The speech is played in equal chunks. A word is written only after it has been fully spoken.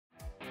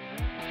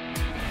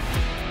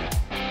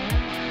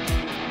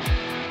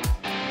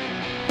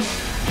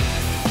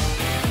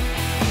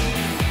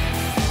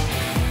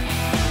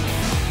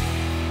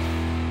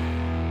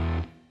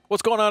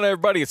What's going on,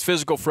 everybody? It's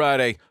Physical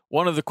Friday.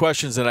 One of the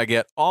questions that I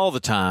get all the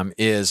time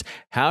is,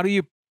 how do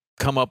you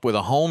come up with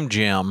a home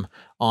gym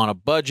on a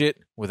budget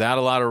without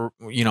a lot of,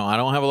 I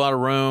don't have a lot of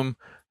room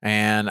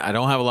and I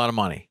don't have a lot of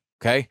money.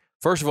 Okay.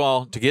 First of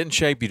all, to get in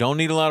shape, you don't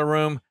need a lot of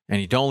room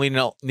and you don't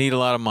need a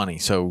lot of money.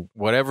 So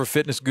whatever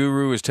fitness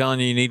guru is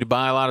telling you need to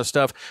buy a lot of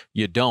stuff,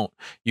 you don't.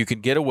 You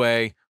can get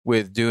away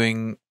with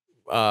doing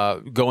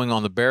going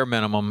on the bare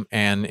minimum,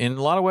 and in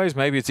a lot of ways,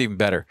 maybe it's even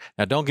better.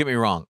 Now, don't get me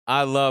wrong.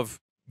 I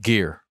love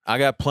gear. I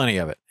got plenty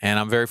of it, and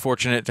I'm very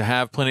fortunate to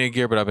have plenty of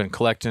gear, but I've been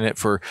collecting it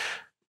for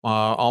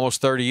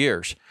almost 30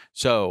 years.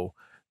 So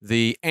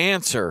the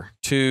answer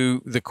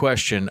to the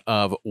question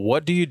of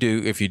what do you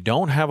do if you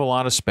don't have a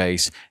lot of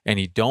space and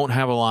you don't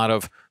have a lot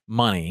of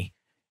money,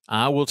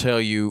 I will tell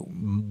you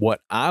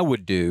what I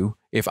would do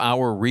if I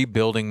were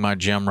rebuilding my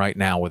gym right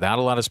now without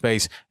a lot of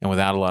space and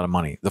without a lot of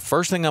money. The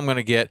first thing I'm going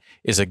to get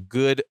is a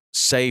good,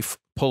 safe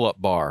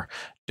pull-up bar.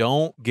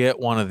 Don't get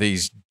one of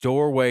these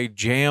doorway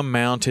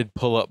jam-mounted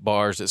pull-up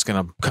bars that's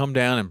going to come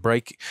down and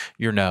break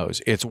your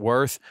nose. It's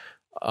worth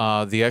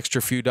the extra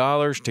few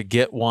dollars to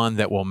get one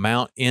that will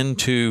mount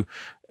into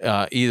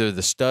either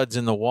the studs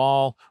in the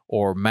wall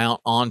or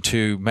mount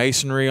onto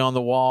masonry on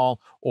the wall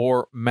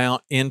or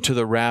mount into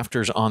the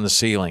rafters on the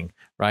ceiling,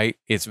 right?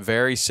 It's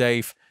very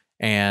safe,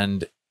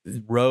 and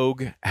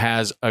Rogue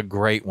has a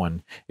great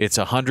one. It's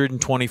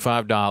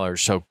 $125.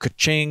 So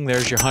ka-ching,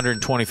 there's your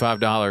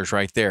 $125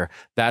 right there.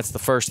 That's the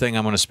first thing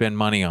I'm going to spend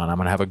money on. I'm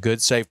going to have a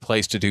good, safe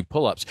place to do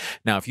pull-ups.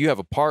 Now, if you have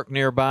a park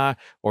nearby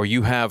or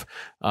you have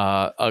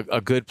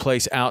a good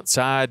place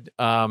outside,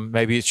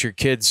 maybe it's your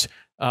kid's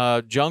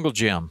jungle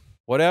gym,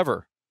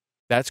 whatever.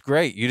 That's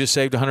great. You just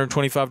saved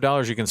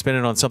 $125. You can spend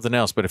it on something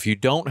else. But if you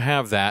don't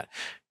have that,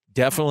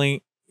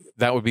 definitely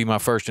that would be my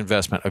first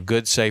investment, a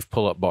good, safe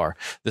pull-up bar.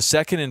 The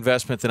second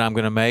investment that I'm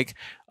going to make,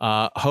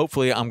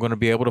 hopefully I'm going to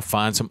be able to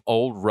find some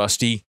old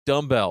rusty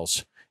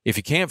dumbbells. If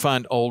you can't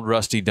find old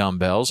rusty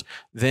dumbbells,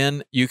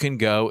 then you can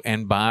go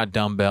and buy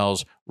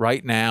dumbbells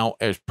right now.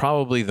 It's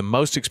probably the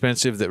most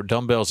expensive that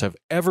dumbbells have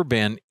ever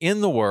been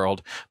in the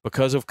world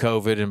because of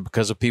COVID and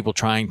because of people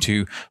trying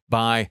to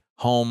buy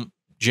home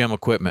gym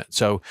equipment.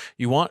 So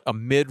you want a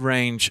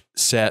mid-range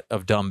set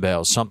of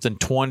dumbbells, something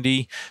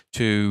 20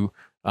 to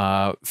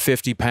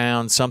 50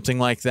 pounds, something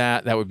like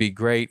that. That would be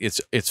great.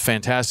 It's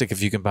fantastic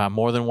if you can buy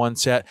more than one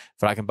set.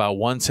 If I can buy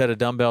one set of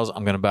dumbbells,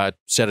 I'm going to buy a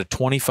set of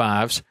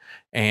 25s,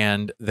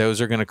 and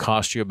those are going to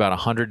cost you about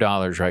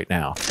 $100 right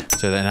now.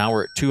 So then now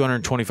we're at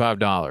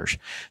 $225.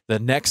 The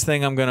next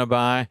thing I'm going to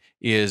buy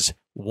is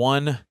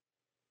one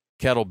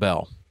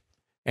kettlebell.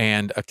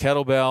 And a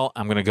kettlebell,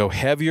 I'm going to go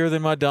heavier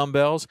than my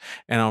dumbbells.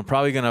 And I'm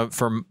probably going to,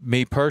 for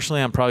me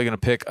personally, I'm probably going to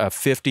pick a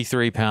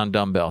 53-pound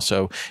dumbbell.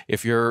 So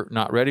if you're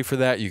not ready for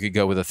that, you could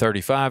go with a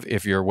 35.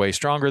 If you're way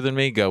stronger than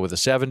me, go with a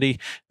 70.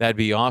 That'd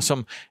be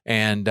awesome.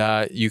 And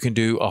you can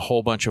do a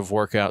whole bunch of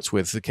workouts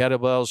with the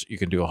kettlebells. You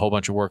can do a whole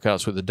bunch of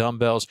workouts with the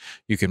dumbbells.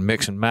 You can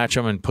mix and match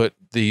them and put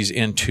these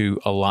into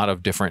a lot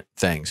of different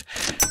things.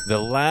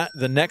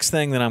 The next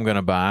thing that I'm going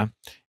to buy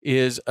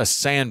is a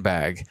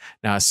sandbag.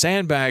 Now, a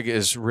sandbag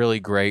is really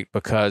great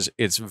because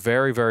it's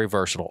very, very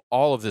versatile.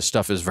 All of this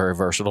stuff is very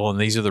versatile, and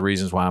these are the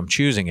reasons why I'm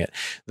choosing it.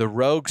 The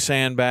Rogue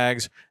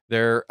sandbags,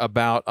 they're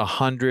about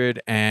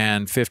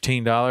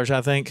 $115,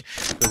 I think.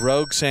 The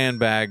Rogue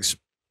sandbags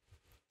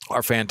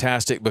are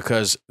fantastic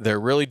because they're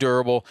really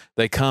durable.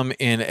 They come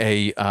in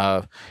a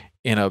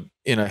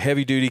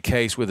heavy duty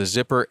case with a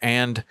zipper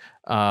and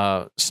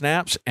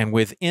snaps, and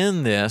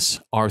within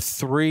this are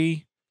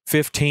three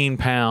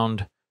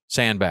 15-pound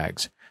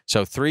sandbags.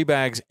 So 3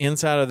 bags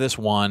inside of this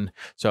one.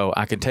 So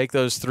I can take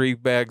those 3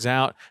 bags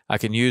out. I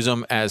can use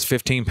them as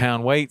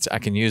 15-pound weights. I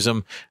can use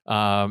them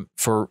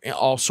for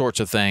all sorts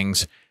of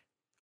things.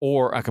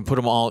 Or I can put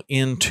them all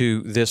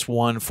into this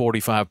one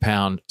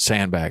 45-pound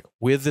sandbag.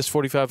 With this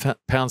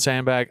 45-pound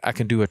sandbag, I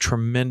can do a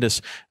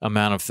tremendous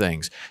amount of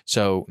things.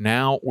 So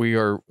now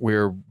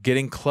we're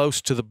getting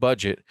close to the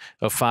budget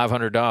of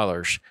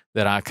 $500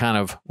 that I kind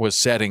of was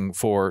setting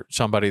for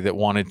somebody that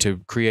wanted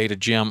to create a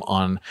gym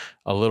on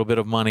a little bit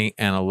of money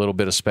and a little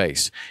bit of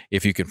space.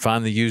 If you can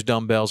find the used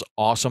dumbbells,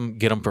 awesome.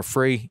 Get them for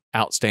free.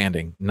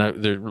 Outstanding. No,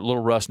 the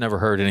little rust never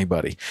hurt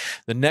anybody.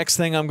 The next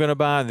thing I'm going to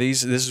buy,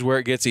 this is where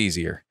it gets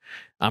easier.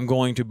 I'm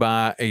going to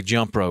buy a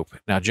jump rope.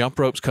 Now, jump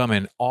ropes come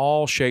in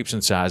all shapes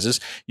and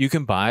sizes. You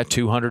can buy a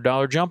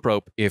 $200 jump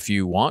rope if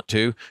you want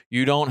to.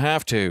 You don't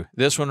have to.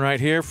 This one right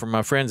here from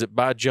my friends at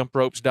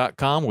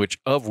buyjumpropes.com,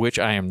 which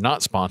I am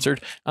not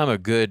sponsored. I'm a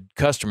good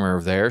customer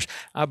of theirs.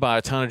 I buy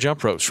a ton of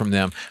jump ropes from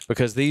them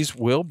because these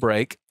will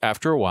break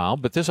after a while,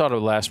 but this ought to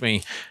last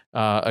me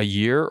a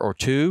year or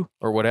two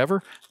or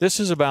whatever. This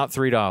is about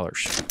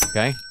 $3.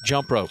 Okay,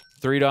 jump rope,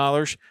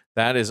 $3.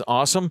 That is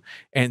awesome.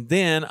 And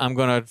then I'm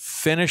going to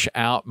finish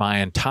out my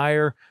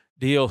entire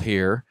deal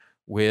here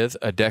with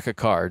a deck of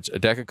cards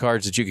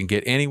that you can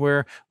get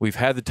anywhere. We've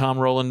had the Tom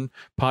Rowland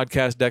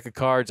podcast deck of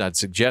cards. I'd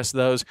suggest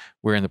those.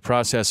 We're in the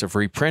process of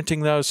reprinting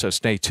those, so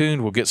stay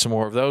tuned. We'll get some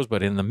more of those.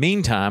 But in the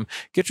meantime,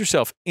 get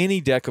yourself any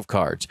deck of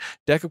cards.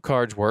 Deck of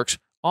cards works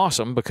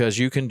awesome because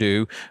you can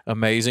do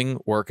amazing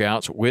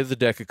workouts with the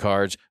deck of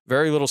cards.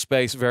 Very little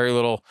space, very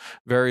little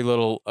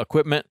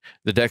equipment.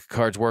 The deck of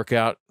cards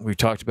workout, we've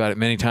talked about it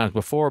many times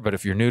before, but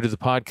if you're new to the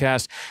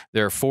podcast,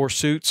 there are 4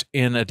 suits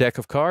in a deck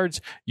of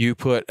cards. You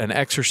put an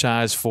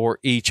exercise for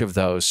each of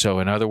those. So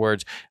in other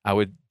words, I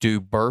would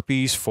do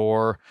burpees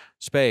for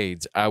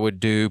spades. I would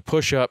do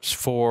push-ups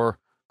for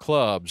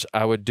clubs.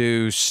 I would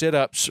do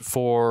sit-ups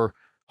for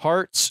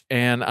hearts,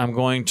 and I'm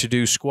going to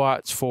do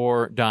squats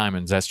for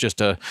diamonds. That's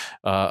just a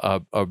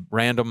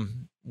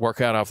random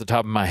workout off the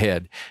top of my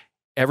head.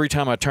 Every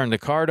time I turn the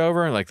card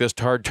over, like this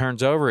card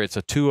turns over, it's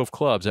a 2 of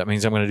clubs. That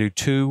means I'm going to do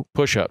 2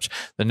 push-ups.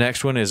 The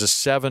next one is a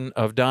 7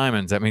 of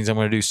diamonds. That means I'm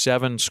going to do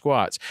 7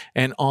 squats,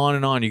 and on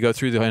and on. You go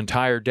through the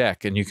entire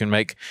deck, and you can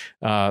make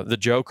the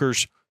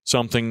jokers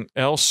something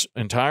else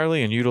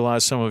entirely and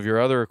utilize some of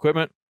your other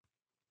equipment.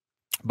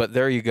 But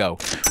there you go.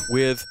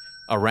 With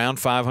around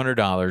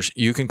 $500,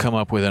 you can come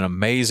up with an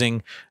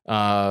amazing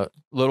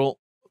little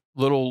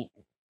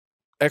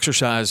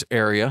exercise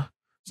area.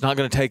 It's not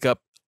going to take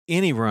up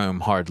any room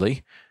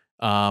hardly,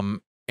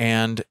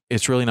 and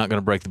it's really not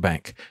going to break the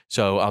bank.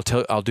 So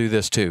I'll do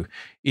this too.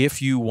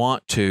 If you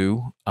want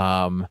to,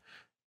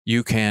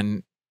 you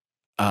can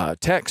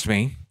text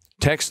me.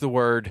 Text the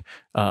word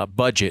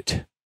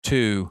budget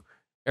to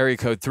area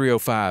code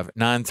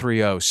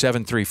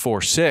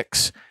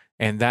 305-930-7346.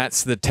 And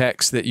that's the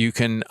text that you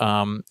can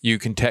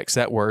text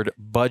that word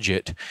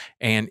budget.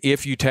 And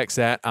if you text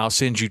that, I'll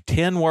send you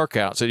 10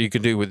 workouts that you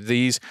can do with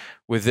this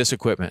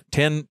equipment.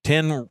 10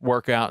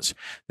 workouts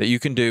that you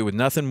can do with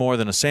nothing more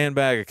than a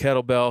sandbag, a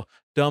kettlebell,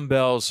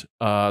 dumbbells,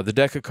 the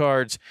deck of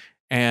cards,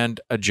 and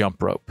a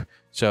jump rope.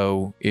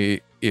 So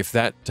if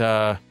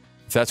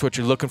that's what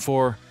you're looking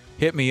for,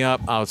 hit me up.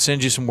 I'll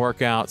send you some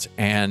workouts.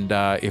 And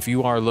if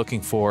you are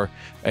looking for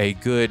a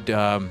good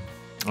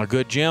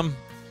gym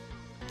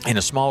in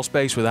a small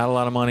space without a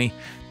lot of money,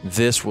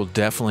 this will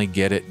definitely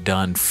get it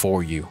done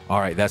for you. All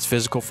right, that's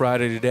Physical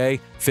Friday today.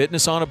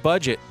 Fitness on a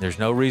budget. There's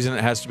no reason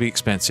it has to be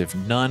expensive.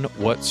 None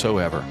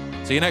whatsoever.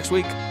 See you next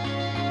week.